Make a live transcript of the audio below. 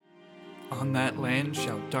On that land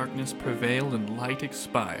shall darkness prevail and light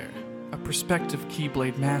expire. A prospective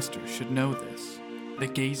Keyblade master should know this. The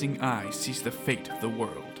gazing eye sees the fate of the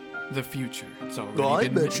world. The future, it's already I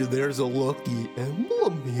been bet written. you there's a lucky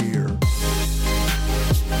emblem here.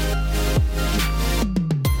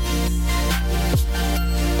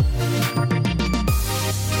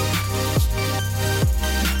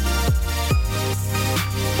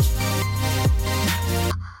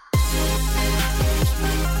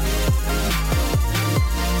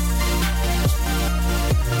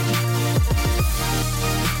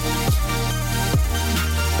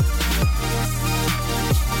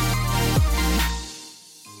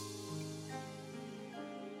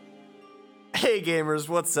 Hey gamers,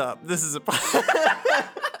 what's up? This is a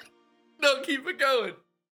No, keep it going.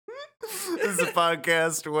 this is a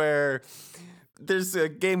podcast where there's a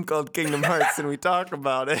game called Kingdom Hearts and we talk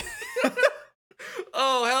about it.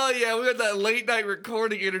 Oh, hell yeah, we got that late night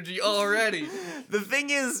recording energy already. The thing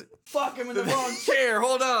is, Fuck, I'm in the wrong chair,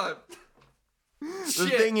 hold on. the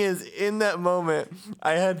thing is, in that moment,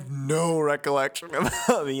 I had no recollection of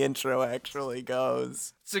how the intro actually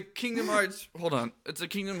goes. It's a Kingdom Hearts, hold on. It's a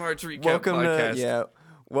Kingdom Hearts recap Welcome podcast.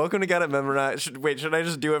 Welcome to Got It Memorized. Should I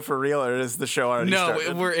just do it for real or is the show already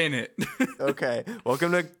started? No, we're in it. Okay.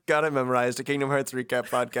 Welcome to Got It Memorized, a Kingdom Hearts recap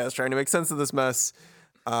podcast, trying to make sense of this mess.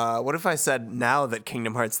 What if I said now that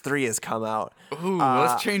Kingdom Hearts 3 has come out? Ooh,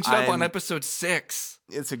 let's change it up on I'm- episode 6.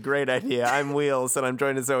 It's a great idea. I'm Wheels, and I'm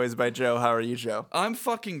joined as always by Joe. How are you, Joe? I'm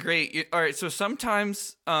fucking great. All right, so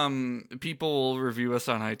sometimes people will review us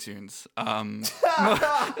on iTunes.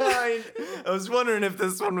 I was wondering if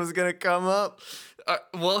this one was going to come up.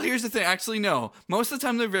 Well, here's the thing. Actually, no. Most of the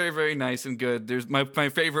time, they're very, very nice and good. There's my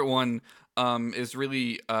favorite one is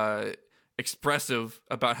really expressive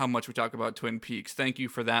about how much we talk about Twin Peaks. Thank you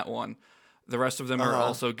for that one. The rest of them are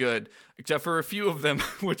also good, except for a few of them,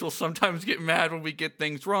 which will sometimes get mad when we get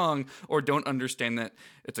things wrong or don't understand that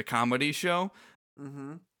it's a comedy show.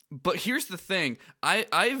 Mm-hmm. But here's the thing.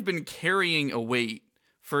 I've been carrying a weight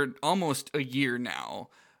for almost a year now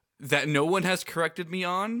that no one has corrected me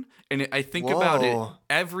on, and I think about it Whoa.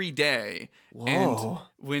 every day. Whoa. And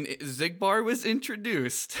when Zigbar was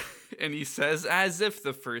introduced, and he says as if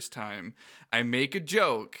the first time, I make a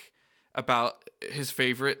joke about his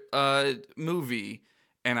favorite movie,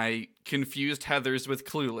 and I confused Heathers with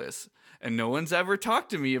Clueless. And no one's ever talked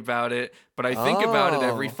to me about it, but I think about it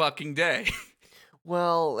every Oh. fucking day.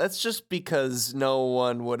 Well, that's just because no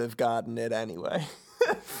one would have gotten it anyway.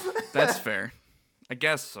 That's fair. I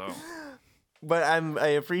guess so. But I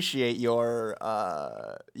appreciate your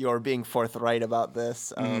being forthright about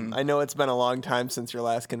this. I know it's been a long time since your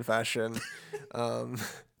last confession.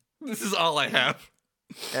 This is all I have.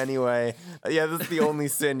 Anyway, yeah, this is the only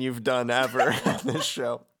sin you've done ever on this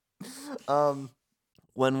show.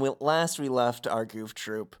 When we left our goof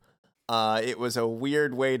troop, it was a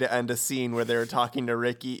weird way to end a scene where they were talking to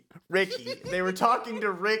Ricky. They were talking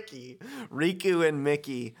to Ricky, Riku and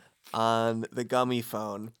Mickey on the gummy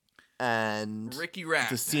phone, and Ricky Rat.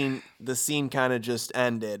 the scene kind of just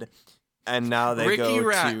ended, and now they Ricky go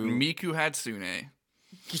Rat to and Miku Hatsune.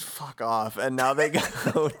 fuck off, and now they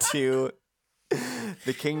go to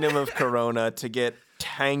the Kingdom of Corona to get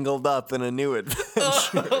tangled up in a new adventure.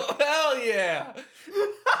 Oh, hell yeah!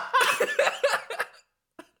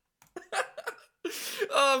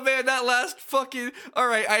 Oh man, that last fucking...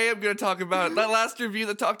 Alright, I am gonna talk about it. That last review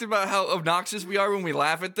that talked about how obnoxious we are when we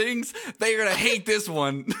laugh at things, they're gonna hate this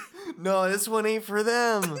one. No, this one ain't for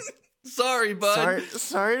them. Sorry, bud.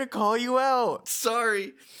 Sorry to call you out.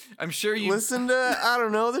 Sorry. I'm sure you... Listen to, I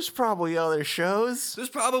don't know, there's probably other shows. There's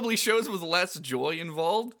probably shows with less joy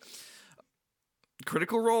involved.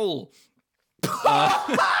 Critical Role.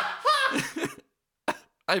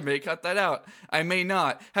 I may cut that out. I may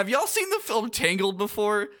not. Have y'all seen the film Tangled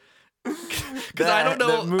before? Because I don't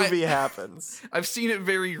know. That movie happens. I've seen it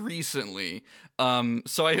very recently.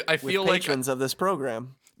 So I feel With like patrons of this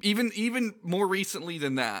program. even more recently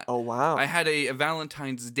than that. Oh, wow. I had a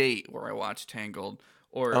Valentine's date where I watched Tangled,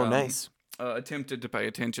 or Nice. attempted to pay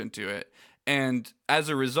attention to it. And as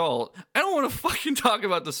a result, I don't want to fucking talk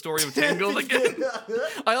about the story of Tangled again.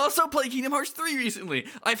 I also played Kingdom Hearts 3 recently.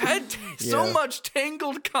 I've had so Yeah. much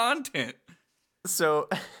Tangled content. So,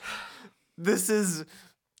 this is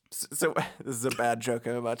a bad joke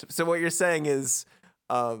I'm about to. So what you're saying is,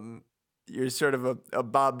 you're sort of a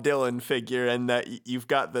Bob Dylan figure, and that you've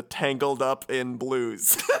got the tangled up in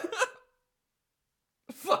blues.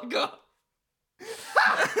 Fuck off.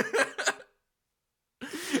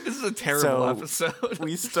 Is is a terrible So, episode.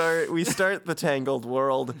 we start the Tangled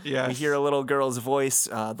world. Yes. We hear a little girl's voice.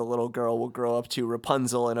 The little girl will grow up to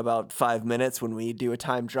Rapunzel in about 5 minutes when we do a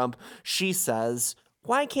time jump. She says,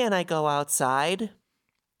 "Why can't I go outside?"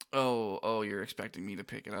 Oh, you're expecting me to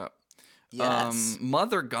pick it up. Yes.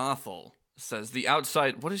 Mother Gothel says the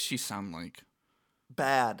outside. What does she sound like?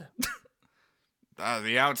 Bad.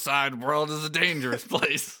 The outside world is a dangerous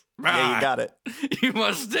place. Yeah, you got it. You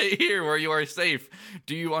must stay here where you are safe.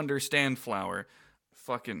 Do you understand, Flower?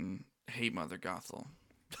 Fucking hate Mother Gothel.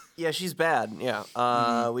 Yeah, she's bad.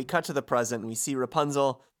 Yeah. We cut to the present and we see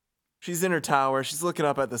Rapunzel. She's in her tower. She's looking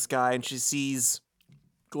up at the sky and she sees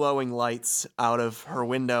glowing lights out of her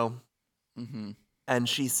window. Mm-hmm. And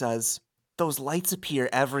she says, "Those lights appear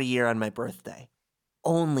every year on my birthday.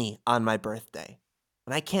 Only on my birthday.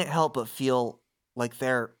 And I can't help but feel like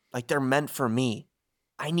they're meant for me.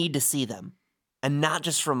 I need to see them. And not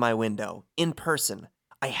just from my window. In person.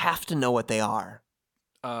 I have to know what they are."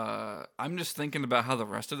 I'm just thinking about how the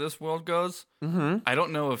rest of this world goes. Mm-hmm. I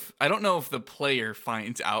don't know if the player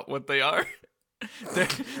finds out what they are.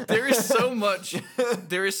 there is so much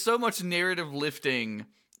narrative lifting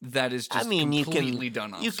that is just completely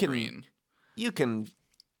done off screen. You can,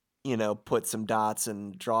 put some dots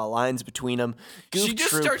and draw lines between them. She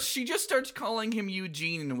just starts calling him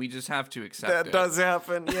Eugene, and we just have to accept it. That does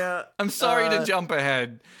happen, yeah. I'm sorry to jump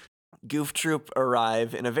ahead. Goof Troop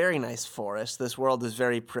arrive in a very nice forest. This world is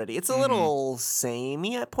very pretty. It's a little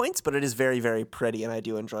samey at points, but it is very, very pretty, and I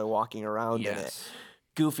do enjoy walking around in it.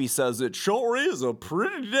 Goofy says, "It sure is a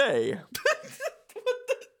pretty day."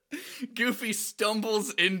 Goofy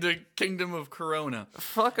stumbles into Kingdom of Corona.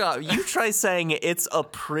 Fuck up. You try saying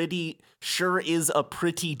sure is a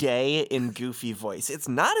pretty day in Goofy voice. It's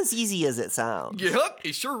not as easy as it sounds. Yep,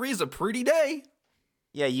 it sure is a pretty day.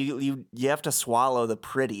 Yeah, you have to swallow the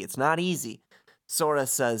pretty. It's not easy. Sora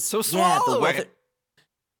says, "So swallow it."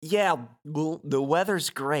 Yeah, well, the weather's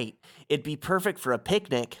great. It'd be perfect for a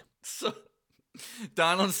picnic. So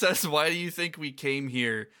Donald says, "Why do you think we came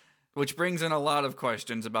here?" Which brings in a lot of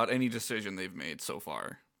questions about any decision they've made so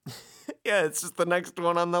far. Yeah, it's just the next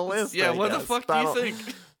one on the list. Yeah, what the fuck do you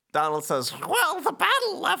think? Donald says, "Well, the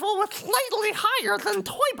battle level was slightly higher than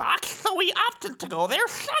Toy Box, so we opted to go there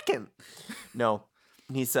second." No,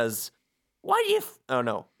 he says, "Why do you..." Oh,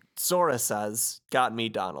 no. Sora says, "Got me,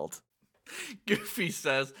 Donald." Goofy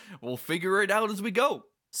says, "We'll figure it out as we go."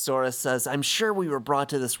 Sora says, "I'm sure we were brought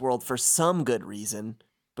to this world for some good reason,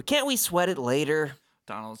 but can't we sweat it later?"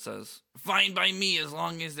 Donald says, "Fine by me as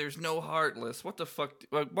long as there's no Heartless." What the fuck?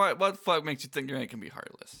 What the fuck makes you think it can be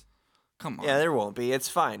Heartless? Come on. Yeah, there won't be. It's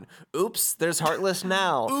fine. Oops, there's Heartless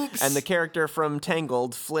now. Oops. And the character from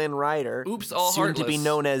Tangled, Flynn Rider, Oops, all soon Heartless. to be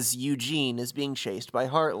known as Eugene, is being chased by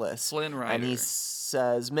Heartless. Flynn Rider. And he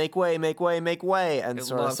says, "Make way, make way, make way." And It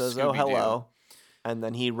Sora loves says, "Oh, Scooby-Doo. hello." And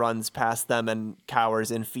then he runs past them and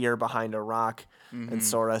cowers in fear behind a rock. And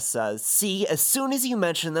Sora says, "See, as soon as you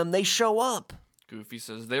mention them, they show up." Goofy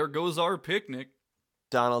says, "There goes our picnic."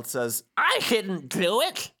 Donald says, "I didn't do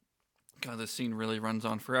it." God, this scene really runs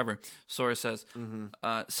on forever. Sora says,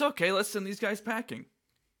 "It's okay, let's send these guys packing."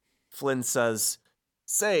 Flynn says,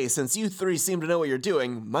 "Say, since you three seem to know what you're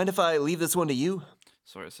doing, mind if I leave this one to you?"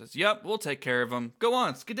 Sora says, "Yep, we'll take care of them. Go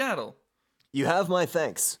on, skedaddle." "You have my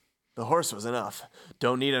thanks. The horse was enough.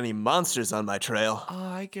 Don't need any monsters on my trail." Oh,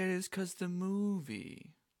 I get it. It's because the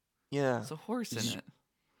movie. Yeah. There's a horse in it.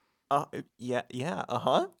 Yeah,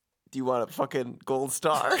 uh-huh. Do you want a fucking gold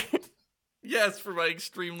star? Yes, for my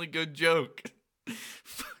extremely good joke.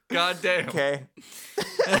 God damn. Okay.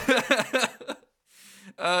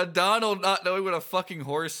 Donald, not knowing what a fucking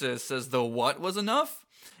horse is, says the what was enough?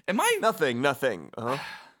 Am I... Nothing. Uh-huh.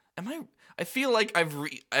 I feel like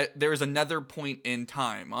there's another point in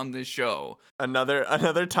time on this show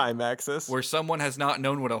Another time axis. where someone has not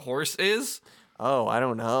known what a horse is. Oh, I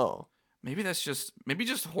don't know. Maybe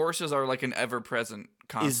just horses are like an ever-present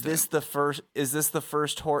constant. Is this the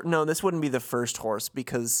first horse? No, this wouldn't be the first horse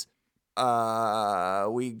because we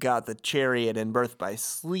got the chariot in Birth by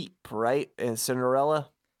Sleep, right? In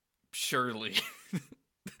Cinderella? Surely.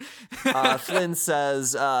 Flynn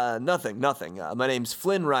says, nothing. My name's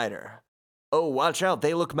Flynn Rider. Oh, watch out,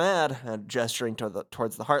 they look mad. Gesturing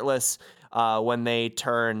towards the Heartless. When they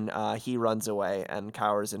turn, he runs away and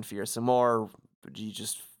cowers in fear some more. He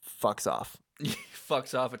just fucks off. He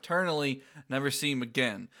fucks off eternally. Never see him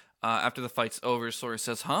again. After the fight's over, Sora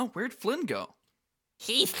says, "Huh? Where'd Flynn go?"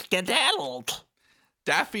 He skedaddled.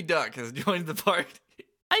 Daffy Duck has joined the party.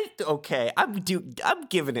 I'm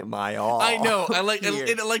giving it my all. I know. I like here.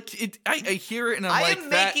 it. I hear it and I I'm am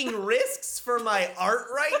that. making risks for my art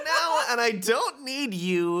right now, and I don't need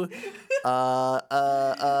you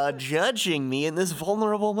judging me in this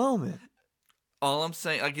vulnerable moment. All I'm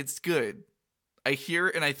saying, like, it's good. I hear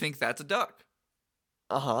it and I think that's a duck.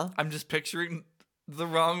 I'm just picturing the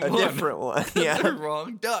wrong one. A different one. Yeah. The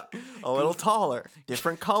wrong duck. A little taller.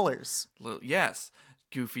 Different colors. Yes.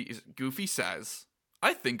 Goofy says,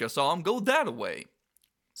 I think I saw him go that way.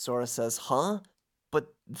 Sora says, huh?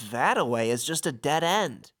 But that away is just a dead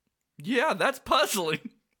end. Yeah, that's puzzling.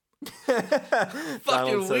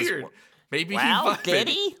 Fucking weird. Maybe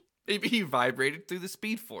Maybe he vibrated through the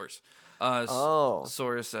Speed Force.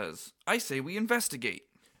 Sora says, I say we investigate.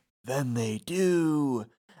 Then they do.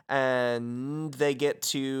 And they get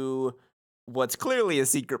to what's clearly a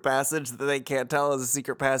secret passage that they can't tell is a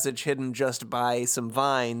secret passage hidden just by some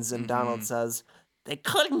vines. And Donald says, they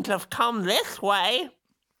couldn't have come this way.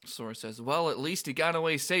 Sora says, well, at least he got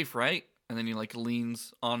away safe, right? And then he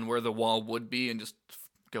leans on where the wall would be and just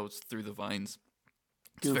goes through the vines.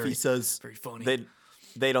 Goofy says, very funny.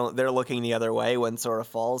 They're looking the other way when Sora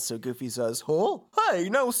falls. So Goofy says, oh, hey,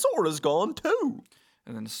 now Sora's gone too.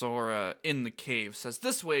 And then Sora in the cave says,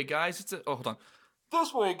 this way, guys. Hold on.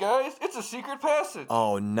 This way, guys. It's a secret passage.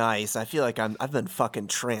 Oh, nice. I feel like I've been fucking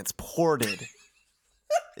transported.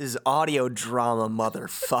 This is audio drama,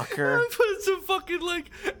 motherfucker. Put some fucking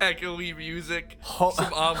echoey music, some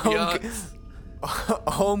ambiance.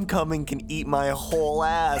 Homecoming can eat my whole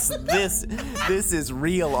ass. This is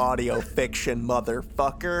real audio fiction,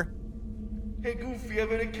 motherfucker. Hey, Goofy,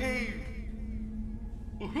 I'm in a cave.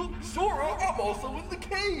 Sora, I'm also in the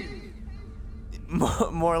cave.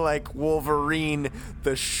 More like Wolverine,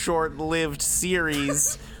 the short-lived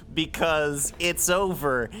series, because it's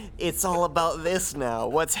over. It's all about this now.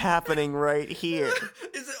 What's happening right here?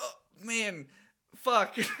 Is it? Oh, man,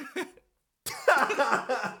 fuck. You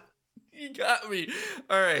got me.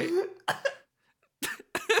 All right.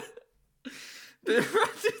 They run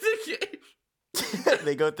through the cave.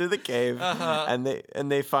 They go through the cave, and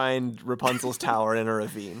they find Rapunzel's tower in a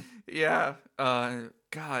ravine. Yeah.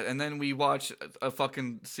 God. And then we watch a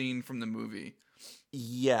fucking scene from the movie.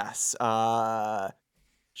 Yes.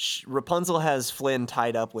 Rapunzel has Flynn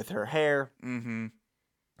tied up with her hair. Mm-hmm.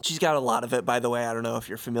 She's got a lot of it, by the way. I don't know if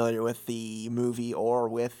you're familiar with the movie or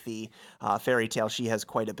with the fairy tale. She has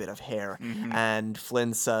quite a bit of hair. Mm-hmm. And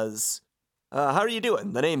Flynn says, how are you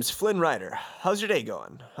doing? The name's Flynn Rider. How's your day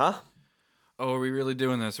going? Huh? Oh, are we really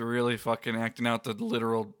doing this? We're really fucking acting out the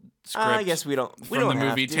literal script. I guess we don't. From the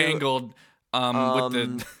movie Tangled. With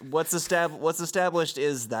the what's established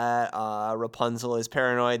is that Rapunzel is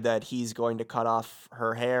paranoid that he's going to cut off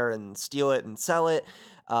her hair and steal it and sell it.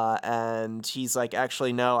 And he's like,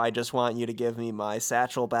 actually, no, I just want you to give me my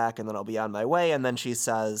satchel back and then I'll be on my way. And then she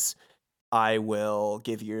says, I will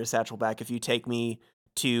give you your satchel back if you take me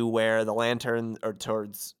to where the lantern or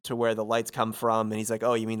to where the lights come from. And he's like,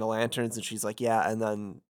 oh, you mean the lanterns? And she's like, yeah. And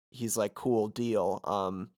then he's like, cool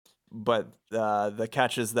deal. But the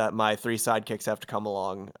catch is that my three sidekicks have to come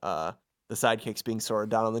along. The sidekicks being Sora,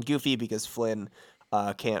 Donald, and Goofy, because Flynn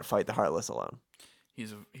can't fight the Heartless alone.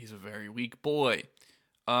 He's a very weak boy.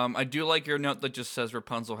 I do like your note that just says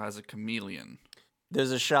Rapunzel has a chameleon.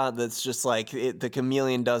 There's a shot that's just like the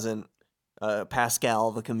chameleon doesn't.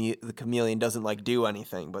 Pascal, the chameleon, doesn't do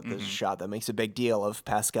anything, but there's a shot that makes a big deal of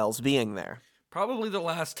Pascal's being there. Probably the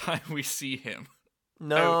last time we see him.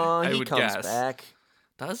 No, I he would comes guess. back.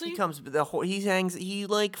 Does he? He comes.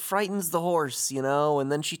 He frightens the horse,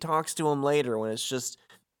 and then she talks to him later when it's just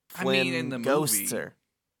Flynn in the ghosts movie. her.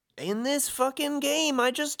 In this fucking game, I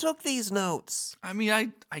just took these notes. I mean,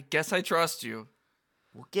 I guess I trust you.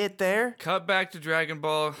 We'll get there. Cut back to Dragon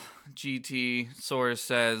Ball GT. Sora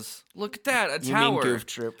says, "Look at that, a You tower." mean Goof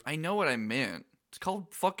Troop? I know what I meant. It's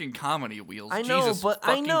called fucking Comedy Wheels. I know, Jesus but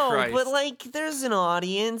fucking Christ. there's an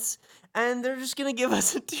audience, and they're just gonna give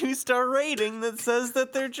us a 2-star rating that says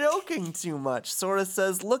that they're joking too much. Sora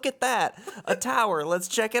says, "Look at that, a tower. Let's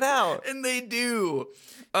check it out." And they do.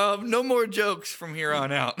 No more jokes from here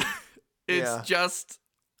on out. It's just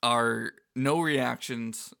our no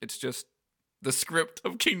reactions. It's just the script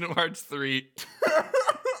of Kingdom Hearts 3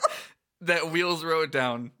 that Wheels wrote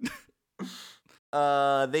down.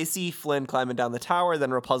 They see Flynn climbing down the tower.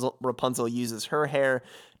 Then Rapunzel uses her hair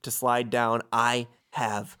to slide down. I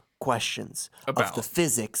have questions of the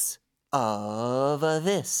physics of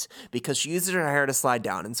this, because she uses her hair to slide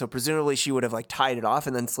down, and so presumably she would have tied it off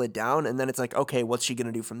and then slid down, and then it's like, okay, what's she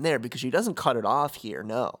gonna do from there? Because she doesn't cut it off here.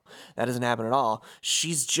 No, that doesn't happen at all.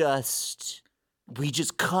 We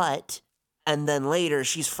just cut, and then later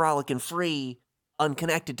she's frolicking free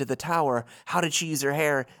unconnected to the tower. How did she use her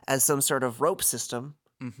hair as some sort of rope system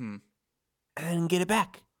Mm-hmm. and get it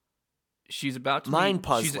back? She's about to Mind meet,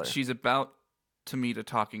 puzzler. She's about to meet a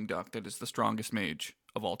talking duck that is the strongest mage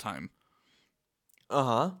of all time.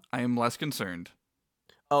 Uh-huh. I am less concerned.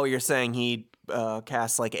 Oh, you're saying he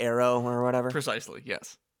casts like arrow or whatever? Precisely,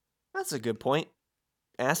 yes. That's a good point.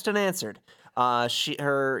 Asked and answered.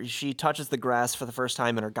 She touches the grass for the first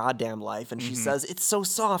time in her goddamn life, and she says, "It's so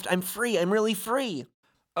soft. I'm free. I'm really free."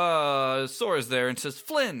 Sora's there and says,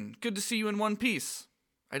 Flynn, good to see you in One Piece.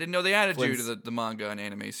 I didn't know they added you Flynn's- to the manga and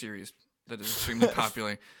anime series that is extremely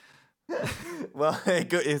popular. Well,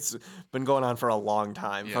 it's been going on for a long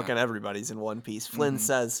time. Yeah. Fucking everybody's in One Piece. Flynn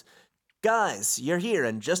says, "Guys, you're here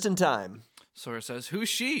and just in time." Sora says, who's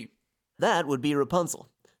she? That would be Rapunzel.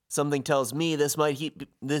 Something tells me this might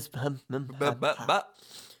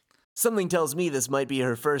Something tells me this might be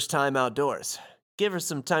her first time outdoors. Give her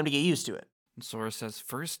some time to get used to it. And Sora says,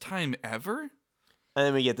 first time ever? And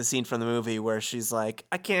then we get the scene from the movie where she's like,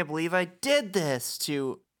 "I can't believe I did this,"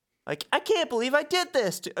 to, like, "I can't believe I did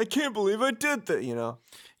this," to, "I can't believe I did that," you know?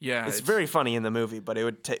 Yeah. It's very funny in the movie, but it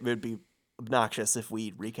would be obnoxious if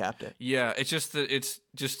we recapped it. Yeah, it's just that it's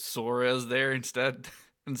just Sora's there instead.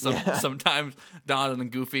 And sometimes Donald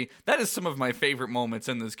and Goofy. That is some of my favorite moments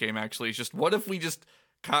in this game, actually. It's just, what if we just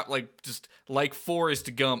caught, like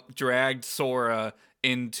Forrest Gump dragged Sora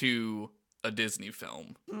into a Disney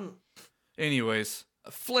film? Anyways,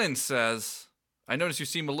 Flynn says, I notice you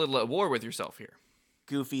seem a little at war with yourself here.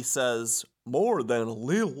 Goofy says, "More than a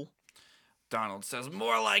little." Donald says,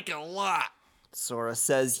 more like a lot. Sora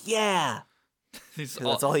says, "Yeah." That's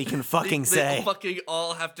That's all he can fucking say. They fucking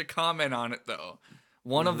all have to comment on it, though.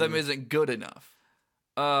 One of them isn't good enough.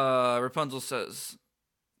 Rapunzel says,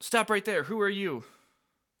 stop right there. Who are you?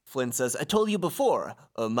 Flynn says, "I told you before,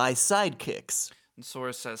 my sidekicks. And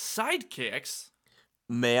Sora says, sidekicks?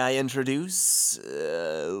 May I introduce?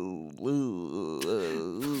 Pulls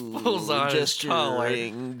on his collar.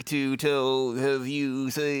 Gesturing to tell, have you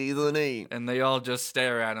say the name." And they all just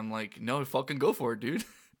stare at him like, no, fucking go for it, dude.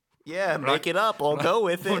 Yeah, make it up. I'll go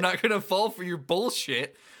with We're it. not going to fall for your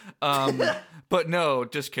bullshit. But no,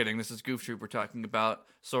 just kidding. This is Goof Troop we're talking about.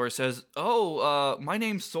 Sora says, my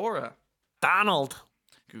name's Sora. Donald.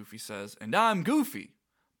 Goofy says, and I'm Goofy.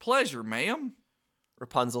 Pleasure, ma'am.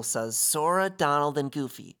 Rapunzel says, "Sora, Donald, and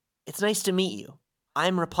Goofy. It's nice to meet you.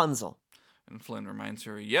 I'm Rapunzel." And Flynn reminds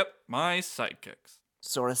her, yep, my sidekicks.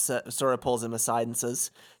 Sora pulls him aside and says,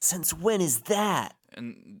 "Since when is that?"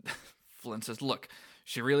 And Flynn says, look,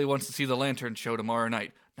 she really wants to see the lantern show tomorrow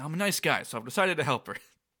night. Now, I'm a nice guy, so I've decided to help her.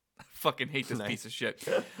 I fucking hate this piece of shit.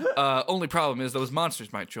 Only problem is those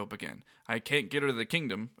monsters might show up again. I can get her to the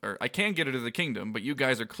kingdom, but you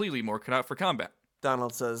guys are clearly more cut out for combat.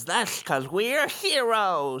 Donald says, "That's because we're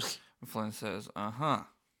heroes." And Flynn says, uh-huh.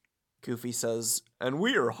 Goofy says, "And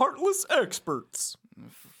we're heartless experts."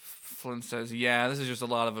 Flynn says, yeah, this is just a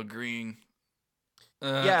lot of agreeing.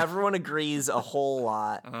 Yeah, everyone agrees a whole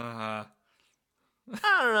lot. Uh-huh.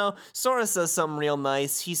 I don't know. Sora says something real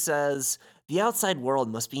nice. He says, "The outside world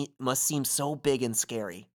must seem so big and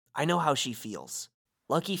scary. I know how she feels.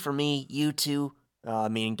 Lucky for me, you two,"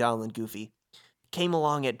 meaning Donald and Goofy, "came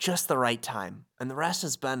along at just the right time, and the rest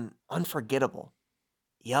has been unforgettable."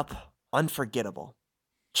 Yup, unforgettable.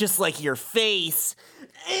 Just like your face.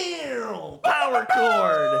 Ew, power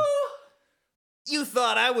cord. You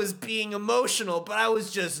thought I was being emotional, but I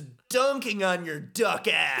was just dunking on your duck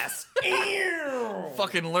ass. Ew.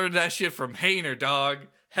 Fucking learned that shit from Hayner, dog.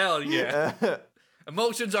 Hell yeah.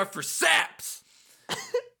 Emotions are for saps.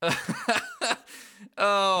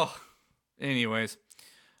 Oh. Anyways.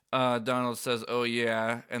 Donald says, oh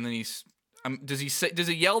yeah. And then does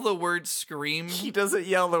he yell the word scream? He doesn't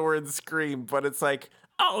yell the word scream, but it's like,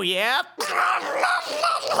 "Oh yeah."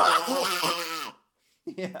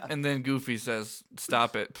 Yeah. And then Goofy says,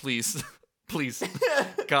 stop it, please. Please.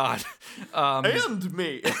 God. And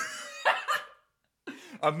me.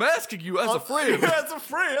 I'm asking you as a friend. As a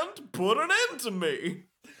friend, put an end to me.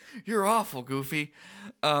 You're awful, Goofy.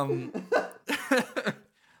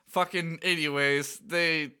 Fucking anyways,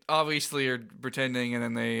 they obviously are pretending, and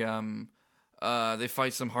then they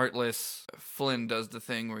fight some Heartless. Flynn does the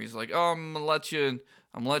thing where he's like, "Oh, I'm gonna let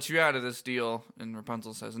you out of this deal," and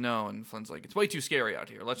Rapunzel says no, and Flynn's like, "It's way too scary out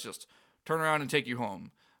here. Let's just turn around and take you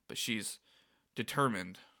home." But she's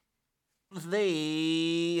determined.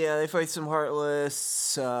 They fight some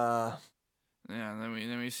Heartless. Yeah,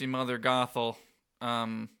 then we see Mother Gothel.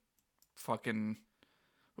 Fucking.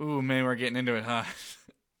 Ooh, man, we're getting into it, huh?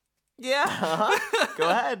 Yeah. Go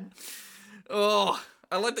ahead. Oh,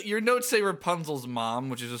 I like that your notes say Rapunzel's mom,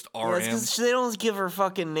 which is just Yeah, it's RM. 'cause they don't give her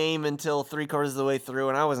fucking name until 3/4 of the way through,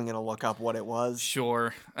 and I wasn't gonna look up what it was.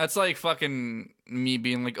 Sure. That's like fucking me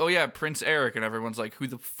being like, oh yeah, Prince Eric, and everyone's like, who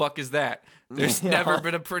the fuck is that? There's Yeah. never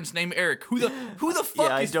been a prince named Eric. Who the fuck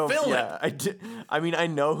Yeah, is Philip? Yeah, I mean, I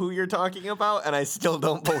know who you're talking about, and I still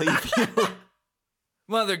don't believe you.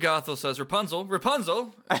 Mother Gothel says, Rapunzel.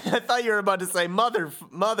 I thought you were about to say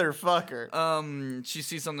motherfucker. She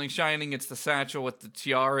sees something shining. It's the satchel with the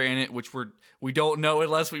tiara in it, which we don't know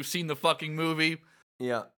unless we've seen the fucking movie.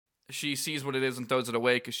 Yeah. She sees what it is and throws it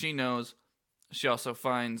away because she knows. She also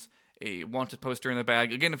finds a wanted poster in the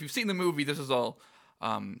bag. Again, if you've seen the movie, this is all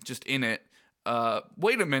just in it.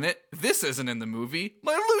 Wait a minute. This isn't in the movie.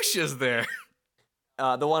 Marluxia's there.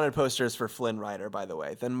 The wanted poster is for Flynn Rider, by the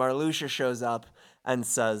way. Then Marluxia shows up and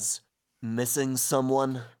says, "Missing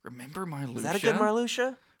someone." Remember Marluxia? Is that a good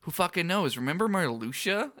Marluxia? Who fucking knows? Remember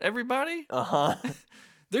Marluxia, everybody? Uh-huh.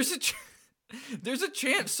 There's a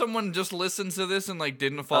chance someone just listens to this and like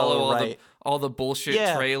didn't follow all the bullshit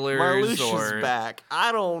trailers. Marluxia's or back.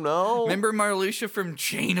 I don't know. Remember Marluxia from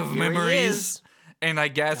Chain of Here he Memories? is. And I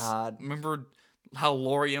guess God. remember how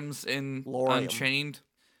Lorium's in Lorium. Unchained?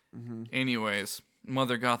 Mhm. Anyways,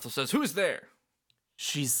 Mother Gothel says, "Who's there?"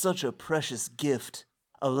 She's such a precious gift.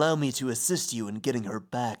 Allow me to assist you in getting her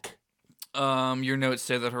back. Your notes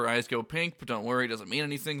say that her eyes go pink, but don't worry, it doesn't mean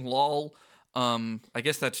anything. Lol. I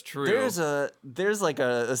guess that's true. There's like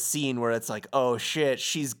a scene where it's like, oh shit,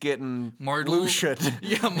 she's getting Marluxia.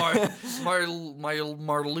 Yeah,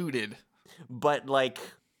 Marluted. But like,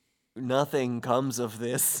 nothing comes of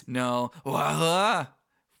this. No.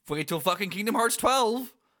 Wait till fucking Kingdom Hearts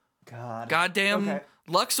 12. God. Goddamn Okay.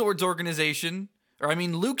 Luxord's organization. Or I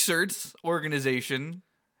mean Luxord's organization.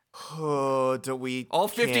 Oh, do we All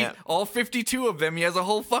 52 of them. He has a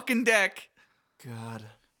whole fucking deck. God.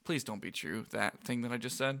 Please don't be true, that thing that I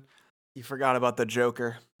just said. You forgot about the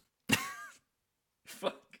Joker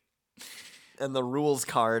Fuck. and the rules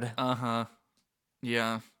card. Uh-huh.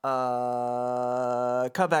 Yeah.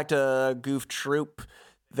 Cut back to Goof Troop.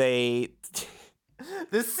 This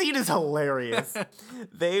scene is hilarious.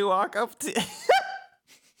 They walk up to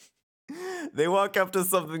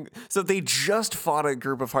something. So they just fought a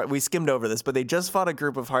group of we skimmed over this, but they just fought a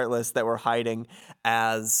group of Heartless that were hiding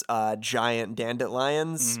as giant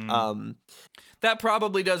dandelions. Mm-hmm. That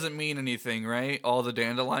probably doesn't mean anything, right? All the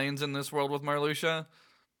dandelions in this world with Marluxia.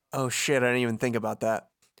 Oh shit, I didn't even think about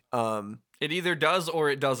that. It either does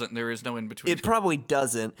or it doesn't. There is no in between. It probably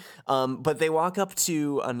doesn't. But they walk up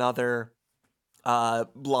to another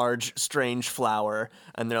large, strange flower,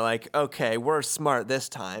 and they're like, okay, we're smart this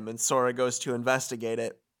time. And Sora goes to investigate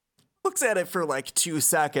it, looks at it for like 2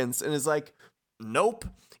 seconds, and is like, nope,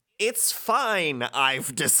 it's fine,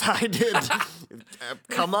 I've decided.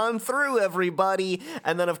 Come on through, everybody.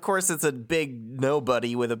 And then, of course, it's a big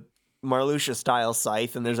nobody with a Marluxia-style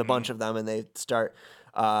scythe, and there's a bunch of them, and they start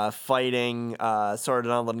fighting. Sora,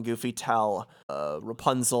 Donald, and Goofy tell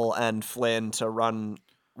Rapunzel and Flynn to run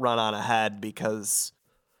on ahead because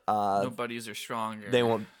Nobodies are stronger. they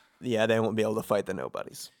won't be able to fight the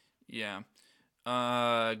nobodies. Yeah.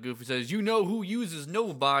 Goofy says, "You know who uses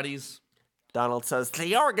nobodies?" Donald says,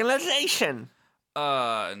 the organization.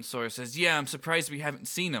 And Sora says, "Yeah, I'm surprised we haven't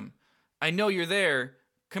seen him. I know you're there.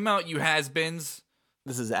 Come out, you has-beens."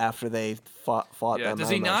 This is after they fought Yeah, them. does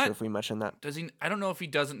he I'm not not? sure if we mentioned that. Does he? I don't know if he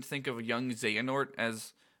doesn't think of a young Xehanort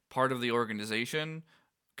as part of the organization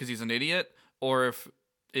because he's an idiot, or if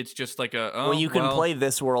it's just like You can play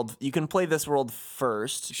this world. You can play this world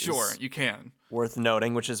first. Sure, is you can. worth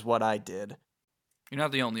noting, which is what I did. You're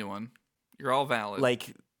not the only one. You're all valid.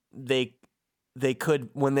 Like they could,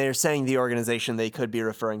 when they're saying the organization, they could be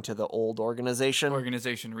referring to the old organization.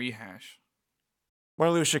 Organization rehash.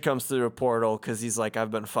 Marluxia comes through a portal because he's like, I've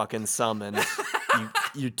been fucking summoned.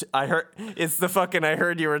 I heard it's the fucking. I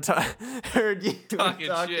heard you were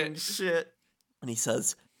talking shit. And he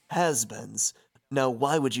says, has-beens. Now,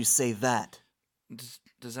 why would you say that?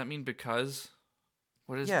 Does that mean because?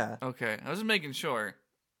 What is? Yeah. Okay, I was just making sure.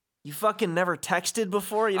 You fucking never texted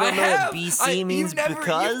before? You don't know what BC means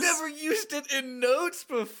because? You've never used it in notes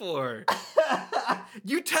before.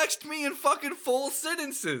 You text me in fucking full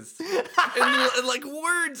sentences. and like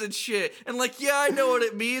words and shit. And like, yeah, I know what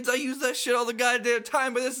it means. I use that shit all the goddamn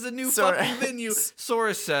time, but this is a new fucking venue.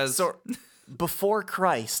 Sora says. Before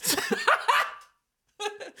Christ.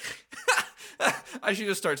 I should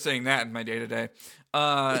just start saying that in my day-to-day.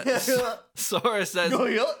 Sora says...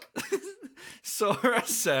 Sora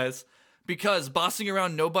says, because bossing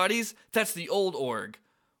around nobodies, that's the old org.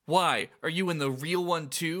 Why? Are you in the real one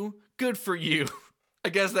too? Good for you. I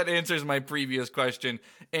guess that answers my previous question,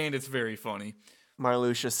 and it's very funny.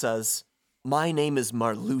 Marluxia says, "My name is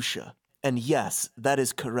Marluxia, and yes, that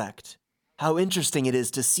is correct. How interesting it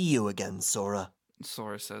is to see you again, Sora."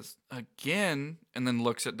 Sora says, "Again?" And then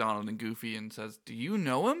looks at Donald and Goofy and says, "Do you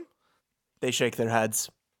know him?" They shake their heads.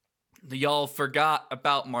 Y'all forgot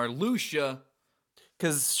about Marluxia.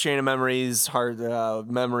 Because chain of memories,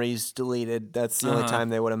 memories deleted. That's the only time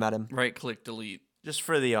they would have met him. Right-click delete. Just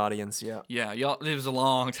for the audience, yeah. Yeah, y'all. It was a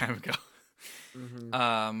long time ago.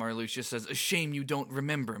 Marluxia says, "A shame you don't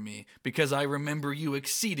remember me, because I remember you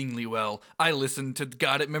exceedingly well. I listened to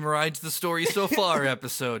Got It Memorized the Story So Far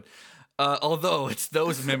episode. Although it's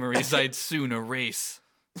those memories I'd soon erase."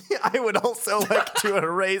 I would also like to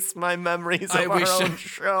erase my memories of our own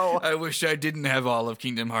show. I wish I didn't have all of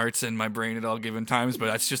Kingdom Hearts in my brain at all given times, but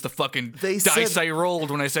that's just the fucking dice said, I rolled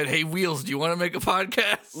when I said, "Hey, Wheels, do you want to make a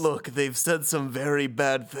podcast?" Look, they've said some very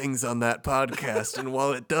bad things on that podcast, and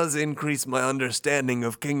while it does increase my understanding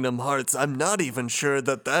of Kingdom Hearts, I'm not even sure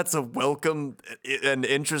that that's a welcome and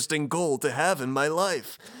interesting goal to have in my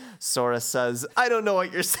life. Sora says, "I don't know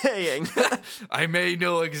what you're saying." I may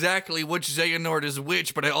know exactly which Xehanort is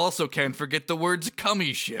which, but I also can't forget the words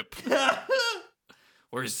 "cummy ship."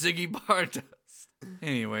 Or Ziggy Bar does.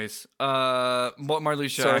 Anyways, what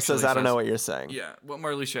Marluxia Sora actually says, "I don't know what you're saying." Yeah, what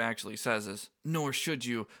Marluxia actually says is, "Nor should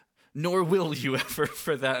you, nor will you ever,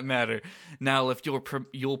 for that matter. Now, if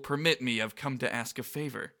you'll permit me, I've come to ask a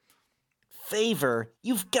favor." Favor?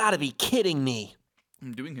 You've got to be kidding me.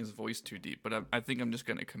 I'm doing his voice too deep, but I think I'm just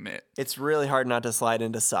going to commit. It's really hard not to slide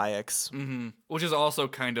into Saïx. Mm-hmm. Which is also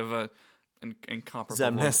kind of an incomparable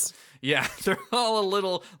Xemnas. Yeah, they're all a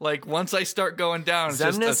little, like, once I start going down, it's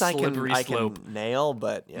just a slippery slope. I can nail,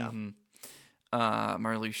 but yeah.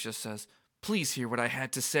 Marluxia says, "Please hear what I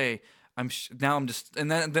had to say. And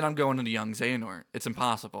then I'm going into young Xehanort. It's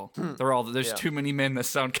impossible. There's too many men that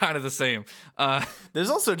sound kind of the same. There's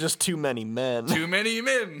also just too many men. Too many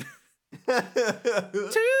men.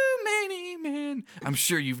 Too many men. I'm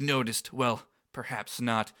sure you've noticed. Well, perhaps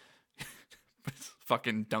not."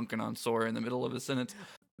 Fucking dunking on Sora in the middle of a sentence.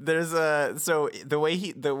 There's so the way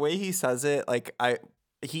he says it, like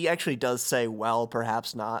he actually does say "well,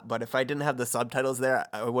 perhaps not," but if I didn't have the subtitles there,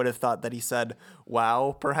 I would have thought that he said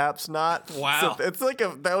 "wow, perhaps not." Wow. So it's like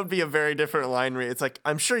that would be a very different line read. It's like,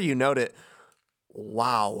 "I'm sure you note it."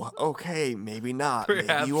 Wow. Okay, maybe not. Perhaps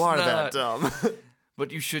maybe you are not. that dumb.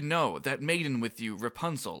 "But you should know that maiden with you,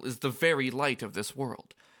 Rapunzel, is the very light of this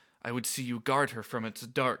world. I would see you guard her from its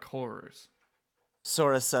dark horrors."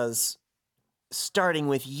 Sora says, "Starting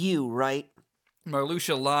with you, right?"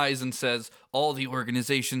 Marluxia lies and says, "All the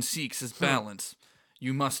organization seeks is balance.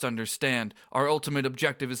 You must understand, our ultimate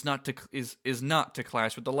objective is not to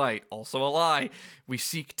clash with the light." Also a lie. "We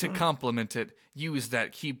seek to complement it. Use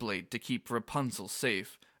that Keyblade to keep Rapunzel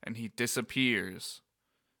safe." And he disappears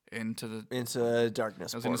into the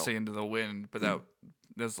darkness. I was going to say into the wind, but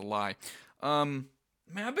that's a lie.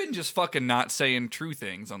 Man, I've been just fucking not saying true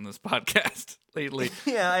things on this podcast lately.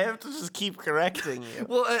 Yeah, I have to just keep correcting you.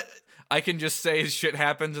 Well, I can just say shit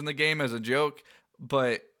happens in the game as a joke,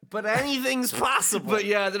 but anything's possible. But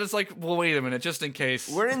yeah, then it's like, well, wait a minute, just in case.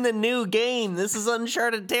 We're in the new game. This is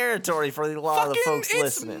uncharted territory for a lot of the folks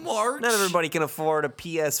listening. It's March. Not everybody can afford a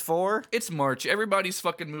PS4. It's March. Everybody's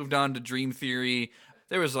fucking moved on to Dream Theory.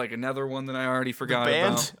 There was like another one that I already forgot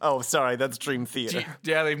about. Oh, sorry, that's Dream Theater.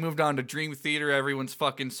 Yeah, they moved on to Dream Theater. Everyone's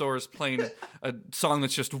fucking Sora's playing a song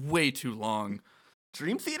that's just way too long.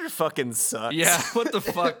 Dream Theater fucking sucks. Yeah, what the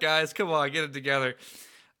fuck, guys? Come on, get it together.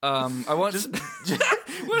 I want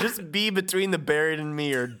just be between the buried and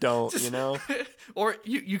me, or don't, you know. Or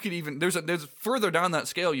you could even there's further down that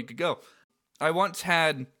scale you could go. I once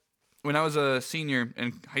had, when I was a senior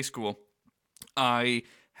in high school, I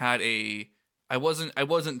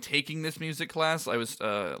wasn't taking this music class. I was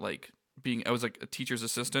I was like a teacher's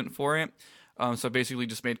assistant for it. So I basically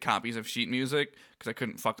just made copies of sheet music because I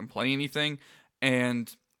couldn't fucking play anything.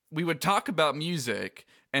 And we would talk about music,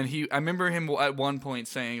 and I remember him at one point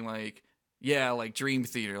saying like, "Yeah, like Dream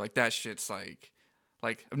Theater, like that shit's like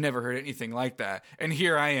I've never heard anything like that." And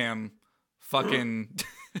here I am, fucking,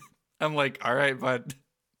 I'm like, "All right, bud."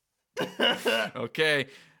 Okay.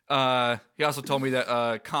 He also told me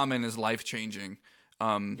that Common is life changing.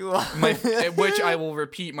 Which I will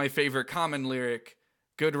repeat my favorite Common lyric: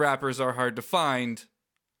 "Good rappers are hard to find,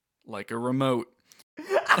 like a remote."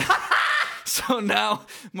 So now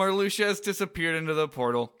Marluxia has disappeared into the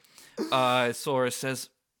portal. Sora says,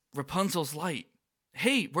 "Rapunzel's light.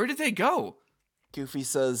 Hey, where did they go?" Goofy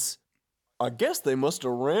says, "I guess they must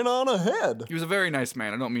have ran on ahead." He was a very nice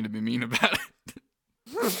man. I don't mean to be mean about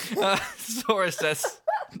it. Sora says,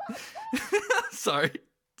 sorry.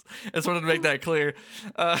 I just wanted to make that clear.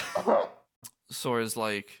 Sora's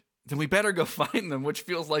like, then we better go find them, which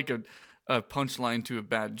feels like a punchline to a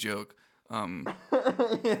bad joke.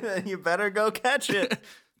 You better go catch it.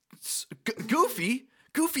 Goofy,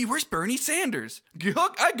 where's Bernie Sanders?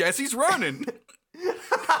 I guess he's running.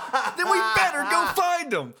 Then we better go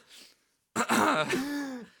find him.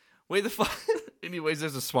 Wait the fuck. Anyways,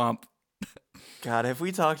 there's a swamp. God, have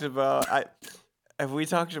we talked about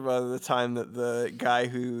the time that the guy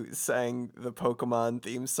who sang the Pokemon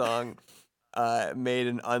theme song made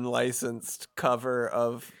an unlicensed cover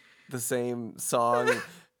of the same song,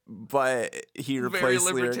 but he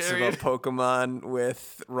replaced lyrics about Pokemon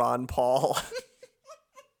with Ron Paul?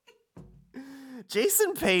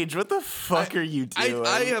 Jason Page, what the fuck are you doing?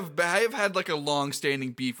 I have had like a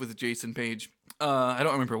long-standing beef with Jason Page. I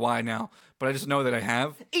don't remember why now, but I just know that I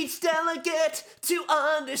have. Each delegate to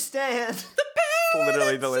understand the pain.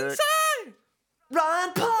 Literally the lyric. Inside.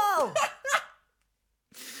 Ron Paul.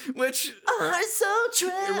 Which are so true.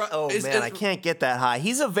 I can't get that high.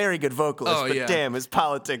 He's a very good vocalist, but damn, his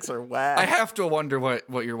politics are whack. I have to wonder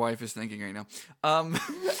what your wife is thinking right now. I'm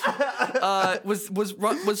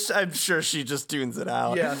sure she just tunes it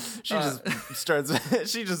out. Yeah, she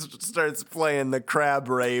just starts playing the Crab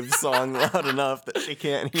Rave song loud enough that she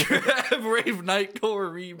can't hear. Crab Rave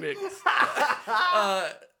Nightcore remix.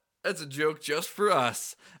 That's a joke just for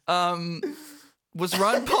us. Was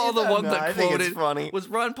Ron Paul the one that quoted? Think it's funny. Was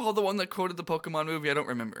Ron Paul the one that quoted the Pokemon movie? I don't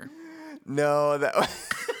remember. No,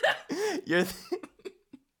 you're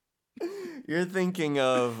thinking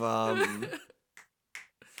of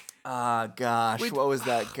gosh, what was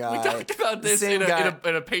that guy? We talked about this in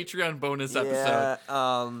a Patreon bonus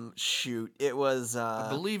episode. Shoot, it was. I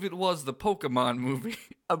believe it was the Pokemon movie.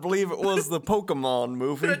 I believe it was the Pokemon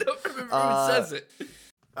movie. But I don't remember who says it.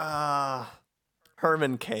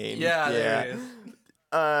 Herman Cain. Yeah. There it is.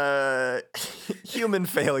 Human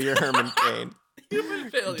failure, Herman Cain.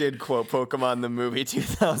 Human failure. Did quote Pokemon the movie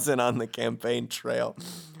 2000 on the campaign trail.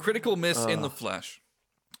 Critical miss in the flesh.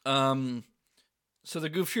 So the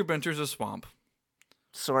Goof Troop enters a swamp.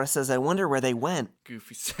 Sora says, I wonder where they went.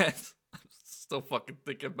 Goofy says, I'm still fucking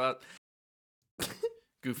thinking about.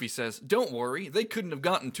 Goofy says, don't worry, they couldn't have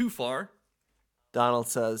gotten too far. Donald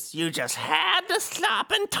says, you just had to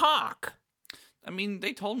stop and talk. I mean,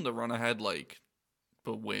 they told him to run ahead,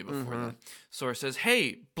 but way before that. Sora says,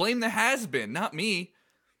 hey, blame the has-been, not me.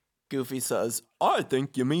 Goofy says, I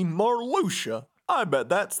think you mean Marluxia. I bet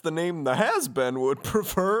that's the name the has-been would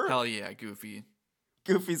prefer. Hell yeah, Goofy.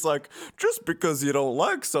 Goofy's like, just because you don't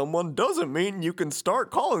like someone doesn't mean you can start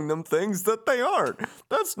calling them things that they aren't.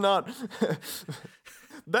 That's not...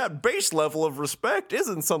 That base level of respect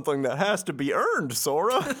isn't something that has to be earned,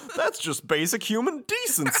 Sora. That's just basic human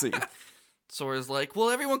decency. Sora's like,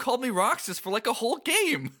 well, everyone called me Roxas for like a whole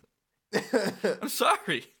game. I'm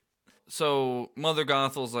sorry. So Mother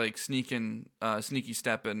Gothel's like sneaky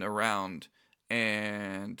stepping around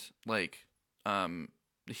and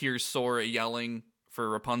hears Sora yelling for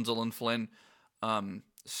Rapunzel and Flynn.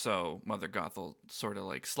 So Mother Gothel sort of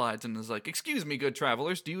like slides and is like, excuse me, good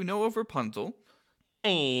travelers, do you know of Rapunzel?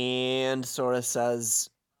 And Sora says,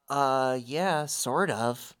 yeah, sort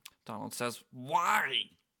of. Donald says, why?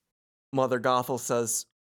 Mother Gothel says,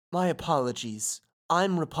 my apologies.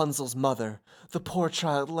 I'm Rapunzel's mother. The poor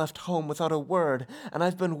child left home without a word, and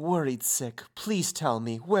I've been worried sick. Please tell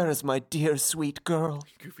me, where is my dear, sweet girl?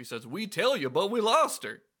 Goofy says, we tell you, but we lost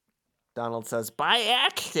her. Donald says, by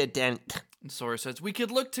accident. And Sora says, we could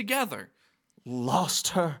look together. Lost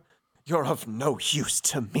her? You're of no use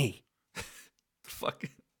to me. Fuck.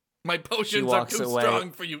 My potions are too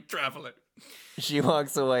strong for you, traveler. She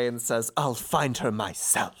walks away and says, I'll find her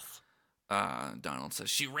myself. Donald says,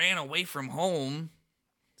 she ran away from home.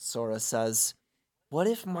 Sora says, what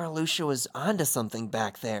if Marluxia was onto something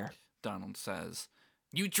back there? Donald says,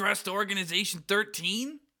 you trust Organization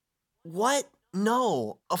 13? What?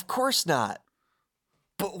 No, of course not.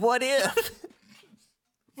 But what if?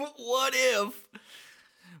 But what if?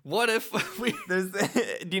 What if we... Do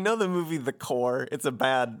you know the movie The Core? It's a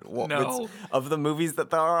bad one. No. Of the movies that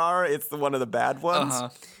there are, it's one of the bad ones.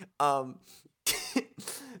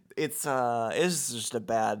 It's just a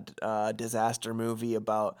bad disaster movie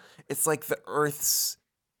about... It's like the Earth's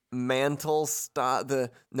mantle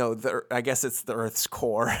I guess it's the Earth's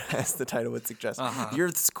core, as the title would suggest. The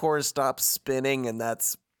Earth's core stops spinning, and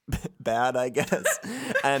that's bad, I guess.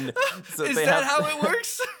 And so Is that how it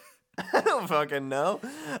works? I don't fucking know.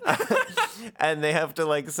 And they have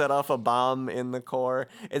to set off a bomb in the core.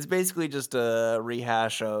 It's basically just a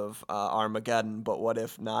rehash of Armageddon, but what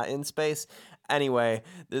if not in space? Anyway,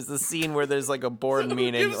 there's a scene where there's a board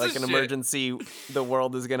meeting, an emergency, the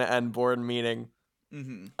world is gonna end board meeting.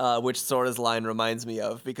 which Sora's line reminds me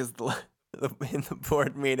of because in the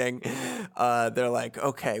board meeting, they're like,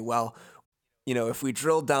 okay, well, if we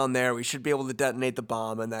drill down there, we should be able to detonate the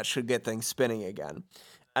bomb, and that should get things spinning again.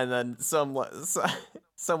 And then someone's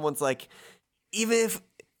like, even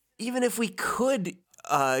if we could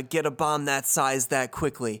get a bomb that size that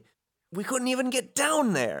quickly, we couldn't even get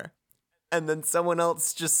down there. And then someone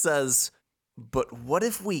else just says, but what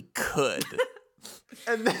if we could?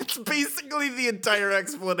 And that's basically the entire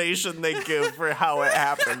explanation they give for how it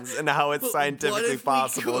happens and how it's scientifically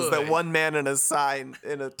possible. Is that one man in a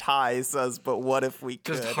tie says, but what if we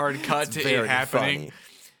could? Just hard cut it's to it happening. Funny.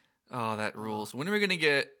 Oh, that rules. When are we going to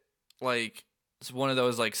get, like, it's one of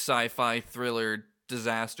those, like, sci-fi thriller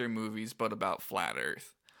disaster movies, but about flat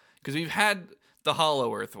Earth? Because we've had the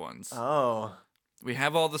Hollow Earth ones. Oh. We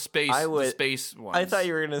have all the space ones. I thought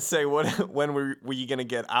you were going to say, when were you going to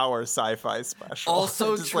get our sci-fi special?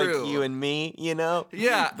 Also just true. like you and me,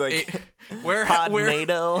 Yeah. Like,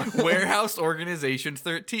 Warehouse Organization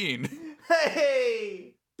 13.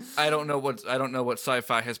 Hey! I don't know what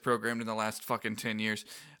sci-fi has programmed in the last fucking 10 years.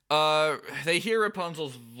 They hear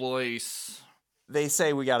Rapunzel's voice. They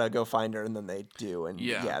say we gotta go find her, and then they do, and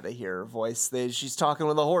they hear her voice. She's talking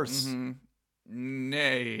with a horse. Mm-hmm.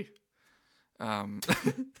 Nay.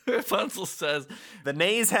 Rapunzel says... The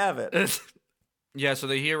nays have it. Yeah, so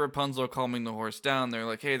they hear Rapunzel calming the horse down. They're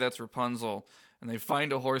like, hey, that's Rapunzel. And they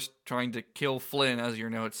find a horse trying to kill Flynn, as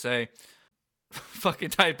your notes say. Fucking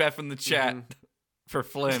type F in the chat for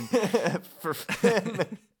Flynn. For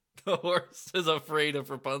Flynn. The horse is afraid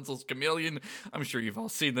of Rapunzel's chameleon. I'm sure you've all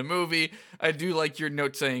seen the movie. I do like your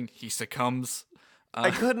note saying he succumbs.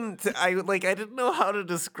 I didn't know how to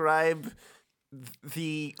describe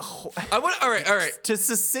all right. To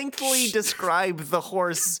succinctly describe the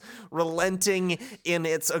horse relenting in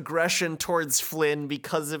its aggression towards Flynn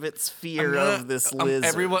because of its fear of this lizard.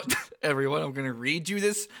 Everyone, I'm going to read you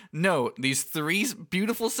this note. These 3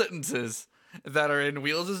 beautiful sentences that are in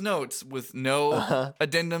Wheels' notes with no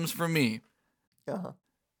addendums from me.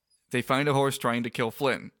 They find a horse trying to kill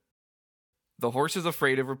Flynn. The horse is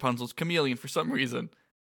afraid of Rapunzel's chameleon for some reason.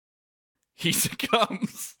 He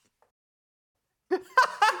succumbs.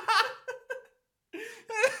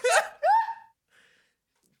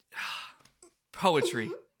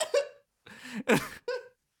 Poetry.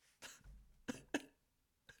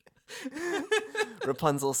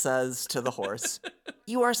 Rapunzel says to the horse,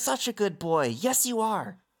 "You are such a good boy. Yes, you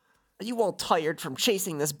are. Are you all tired from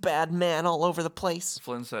chasing this bad man all over the place?"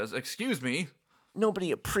 Flynn says, "Excuse me."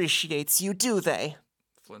 "Nobody appreciates you, do they?"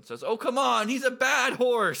 Flynn says, "Oh, come on. He's a bad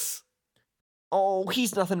horse." "Oh,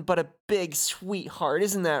 he's nothing but a big sweetheart.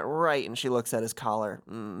 Isn't that right?" And she looks at his collar.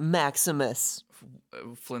 "Maximus."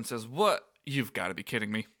 Flynn says, "What? You've got to be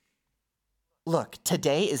kidding me." "Look,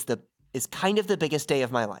 today is kind of the biggest day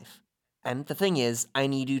of my life. And the thing is, I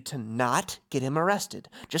need you to not get him arrested.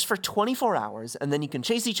 Just for 24 hours, and then you can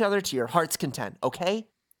chase each other to your heart's content, okay?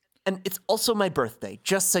 And it's also my birthday,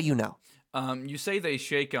 just so you know." You say they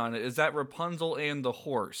shake on it. Is that Rapunzel and the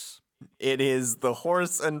horse? It is the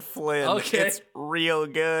horse and Flynn. Okay. It's real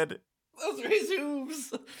good. Those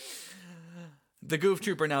resumes. The Goof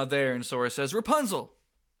Troop are now there, and Sora says, "Rapunzel."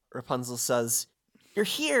 Rapunzel says, "You're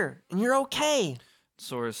here, and you're okay."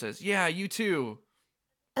 Sora says, "Yeah, you too."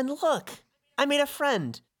 "And look, I made a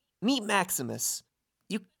friend. Meet Maximus.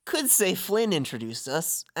 You could say Flynn introduced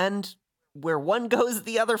us, and where one goes,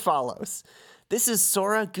 the other follows. This is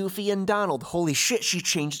Sora, Goofy, and Donald." Holy shit, she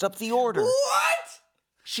changed up the order. What?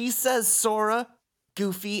 She says Sora,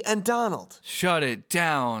 Goofy, and Donald. Shut it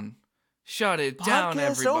down. Shut it down,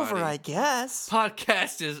 everybody. Podcast's over, I guess.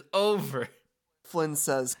 Podcast is over. Flynn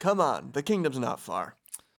says, "Come on, the kingdom's not far."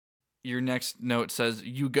 Your next note says,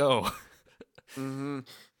 "You go." Mm-hmm.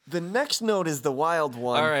 The next note is the wild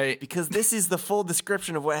one. All right. Because this is the full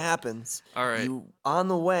description of what happens. All right. On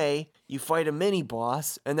the way, you fight a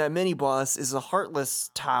mini-boss, and that mini-boss is a Heartless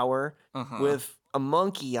Tower with a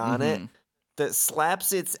monkey on it that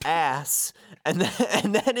slaps its ass, and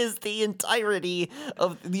that is the entirety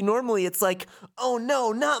of normally it's like, "Oh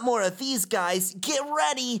no, not more of these guys, get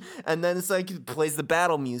ready," and then it's like it plays the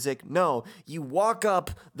battle music. No, you walk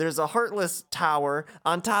up, there's a Heartless Tower,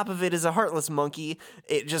 on top of it is a Heartless monkey,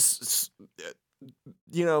 it just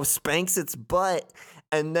spanks its butt,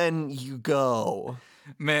 and then you go.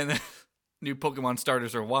 Man, new Pokemon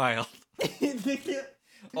starters are wild.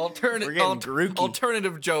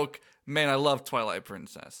 Alternative joke. Man, I love Twilight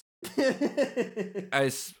Princess. I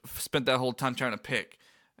spent that whole time trying to pick,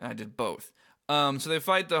 and I did both. So they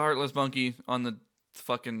fight the Heartless Monkey on the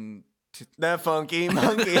fucking... That funky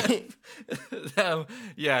monkey.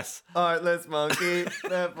 Yes. Heartless monkey.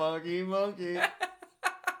 That funky monkey.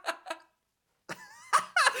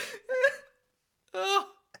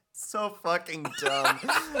 So fucking dumb.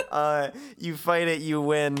 You fight it, you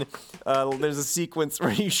win. There's a sequence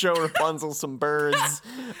where you show Rapunzel some birds.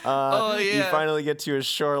 Oh, yeah. You finally get to a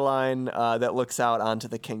shoreline that looks out onto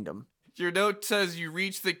the kingdom. Your note says you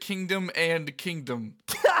reach the kingdom and kingdom.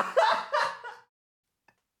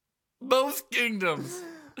 Both kingdoms.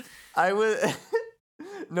 I would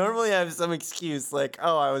normally I have some excuse like,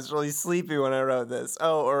 oh, I was really sleepy when I wrote this.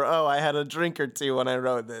 Oh, I had a drink or two when I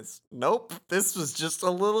wrote this. Nope, this was just a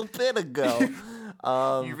little bit ago.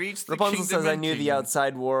 You reached the Rapunzel kingdom says, I and knew the kingdom.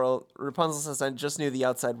 outside world. Rapunzel says, I just knew the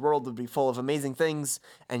outside world would be full of amazing things,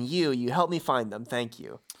 and you helped me find them. Thank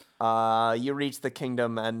you. You reached the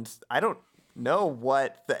kingdom, and I don't know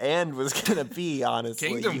what the end was gonna be. Honestly,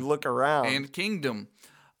 Kingdom. You look around. And kingdom.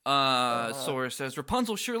 Sora says,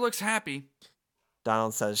 Rapunzel sure looks happy.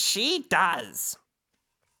 Donald says, she does.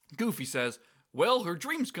 Goofy says, well, her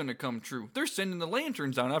dream's gonna come true. They're sending the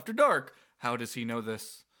lanterns out after dark. How does he know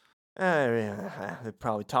this? They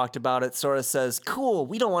probably talked about it. Sora says, cool,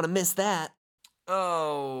 we don't want to miss that.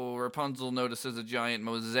 Oh, Rapunzel notices a giant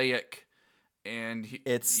mosaic. And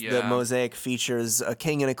The mosaic features a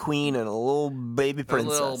king and a queen and a little baby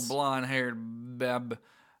princess. A little blonde-haired beb.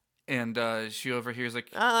 And she overhears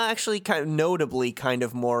like, Actually, kind of notably, kind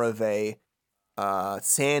of more of a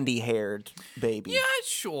sandy-haired baby. yeah,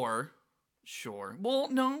 sure. Well,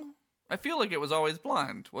 no. I feel like it was always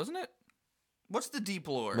blonde, wasn't it? What's the deep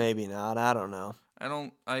lore? Maybe not. I don't know. I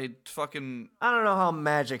don't know how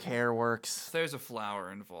magic hair works. There's a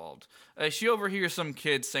flower involved. She overhears some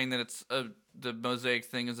kid saying that it's the mosaic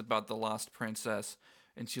thing is about the lost princess,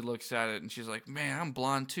 and she looks at it and she's like, "Man, I'm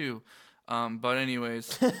blonde too." But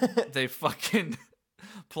anyways, they fucking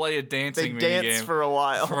play a dancing They minigame dance for a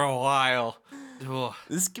while. Ugh.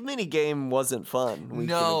 This mini game wasn't fun. We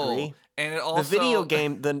can agree. And it also The video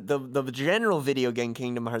game, the general video game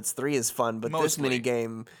Kingdom Hearts 3 is fun, but this Mostly. mini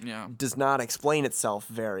game does not explain itself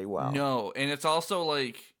very well. No, and it's also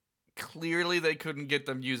like clearly they couldn't get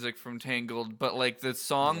the music from Tangled, but like the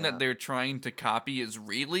song that they're trying to copy is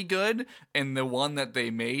really good, and the one that they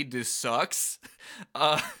made just sucks.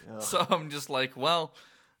 So I'm just like, well,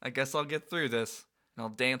 I guess I'll get through this and I'll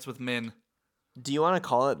dance with Min. Do you want to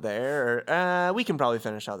call it there? Or, we can probably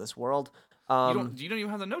finish out this world. You don't even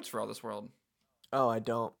have the notes for all this world. Oh, I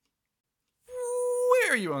don't.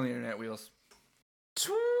 Where are you on the internet, Wheels?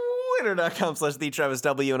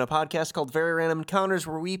 Twitter.com/TheTravisW and a podcast called Very Random Encounters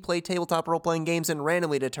where we play tabletop role-playing games and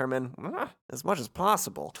randomly determine as much as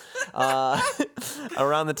possible.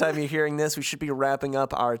 Around the time you're hearing this, we should be wrapping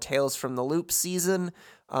up our Tales from the Loop season.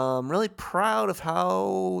 Really proud of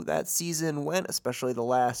how that season went, especially the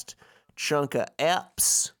last chunk of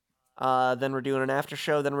eps. Then we're doing an after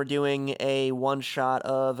show. Then we're doing a one-shot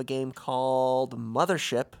of a game called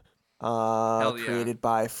Mothership. Created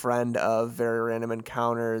by friend of Very Random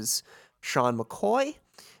Encounters, Sean McCoy.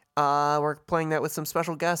 We're playing that with some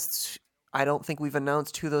special guests. I don't think we've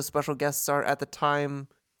announced who those special guests are at the time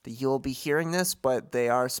that you'll be hearing this, but they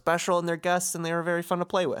are special and they're guests and they are very fun to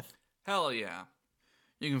play with. Hell yeah.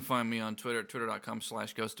 You can find me on Twitter,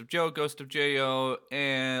 twitter.com/ghostofjoe, ghostofjo,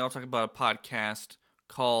 and I'll talk about a podcast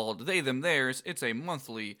called They Them Theirs. It's a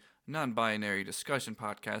monthly non-binary discussion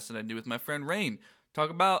podcast that I do with my friend Rain. Talk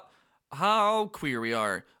about how queer we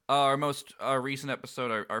are. Our most recent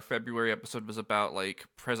episode, our February episode, was about like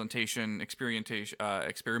experimentation,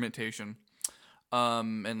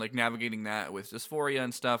 and like navigating that with dysphoria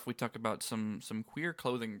and stuff. We talk about some queer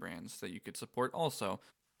clothing brands that you could support. Also,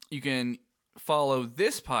 you can follow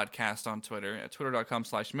this podcast on Twitter at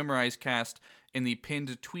twitter.com/memorizecast. In the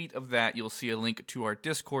pinned tweet of that, you'll see a link to our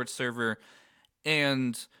Discord server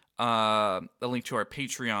and a link to our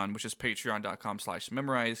Patreon, which is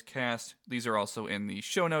patreon.com/memorizecast. These are also in the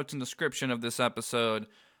show notes and description of this episode.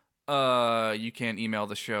 You can email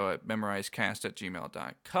the show at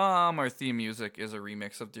memorizecast@gmail.com. Our theme music is a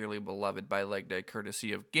remix of Dearly Beloved by Leg Day,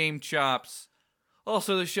 courtesy of Game Chops.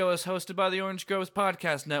 Also, the show is hosted by the Orange Groves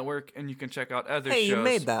Podcast Network, and you can check out other shows. Hey, you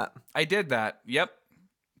made that. I did that. Yep.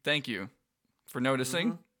 Thank you for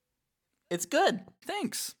noticing. Mm-hmm. It's good.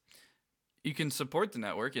 Thanks. You can support the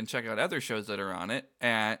network and check out other shows that are on it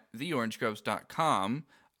at theorangegroves.com.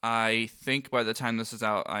 I think by the time this is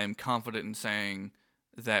out, I am confident in saying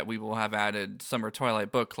that we will have added Summer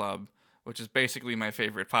Twilight Book Club, which is basically my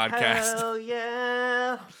favorite podcast. Hell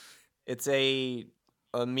yeah. It's a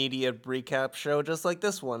media recap show just like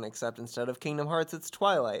this one, except instead of Kingdom Hearts, it's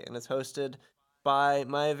Twilight, and it's hosted by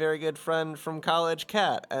my very good friend from college,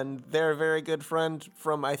 Kat, and their very good friend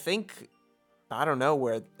from, I don't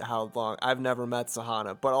know how long. I've never met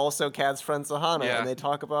Sahana, but also Kat's friend Sahana, Yeah. and they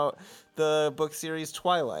talk about the book series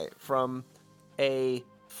Twilight from a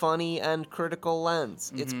funny and critical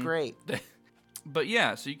lens. It's great. But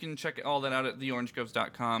yeah, so you can check all that out at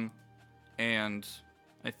theorangegroves.com, and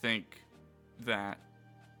I think that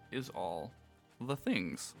is all the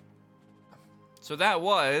things. So that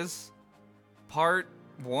was part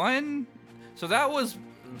 1. So that was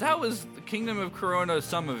the Kingdom of Corona,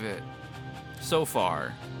 some of it so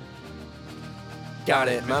far. Got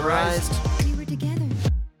it memorized? We were together.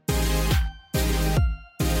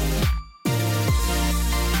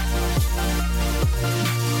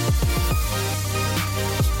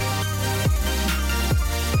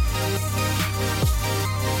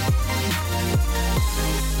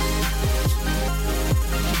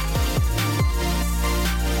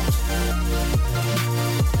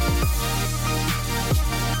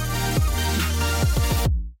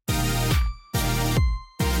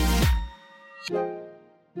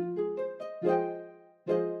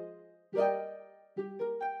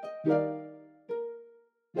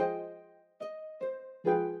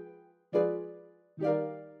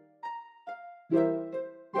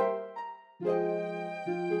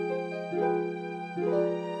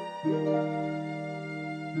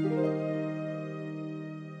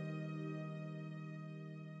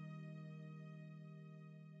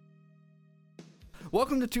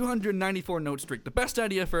 Welcome to 294 Note Streak, the best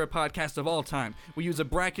idea for a podcast of all time. We use a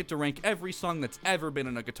bracket to rank every song that's ever been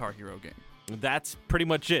in a Guitar Hero game. That's pretty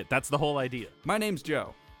much it. That's the whole idea. My name's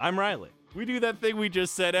Joe. I'm Riley. We do that thing we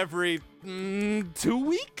just said every 2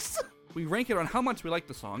 weeks? We rank it on how much we like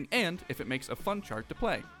the song and if it makes a fun chart to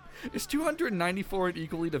play. Is 294 an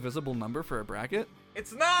equally divisible number for a bracket?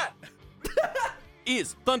 It's not!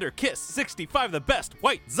 Is Thunder Kiss 65 the best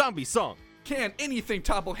white zombie song? Can anything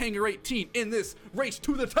topple Hangar 18 in this race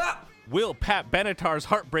to the top? Will Pat Benatar's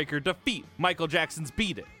Heartbreaker defeat Michael Jackson's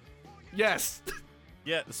Beat It? Yes.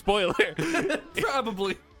 Yeah, spoiler.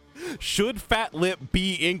 Probably. Should Fat Lip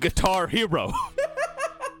be in Guitar Hero?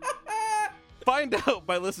 Find out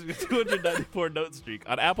by listening to 294 Note Streak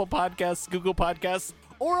on Apple Podcasts, Google Podcasts,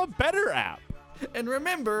 or a better app. And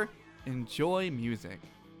remember, enjoy music.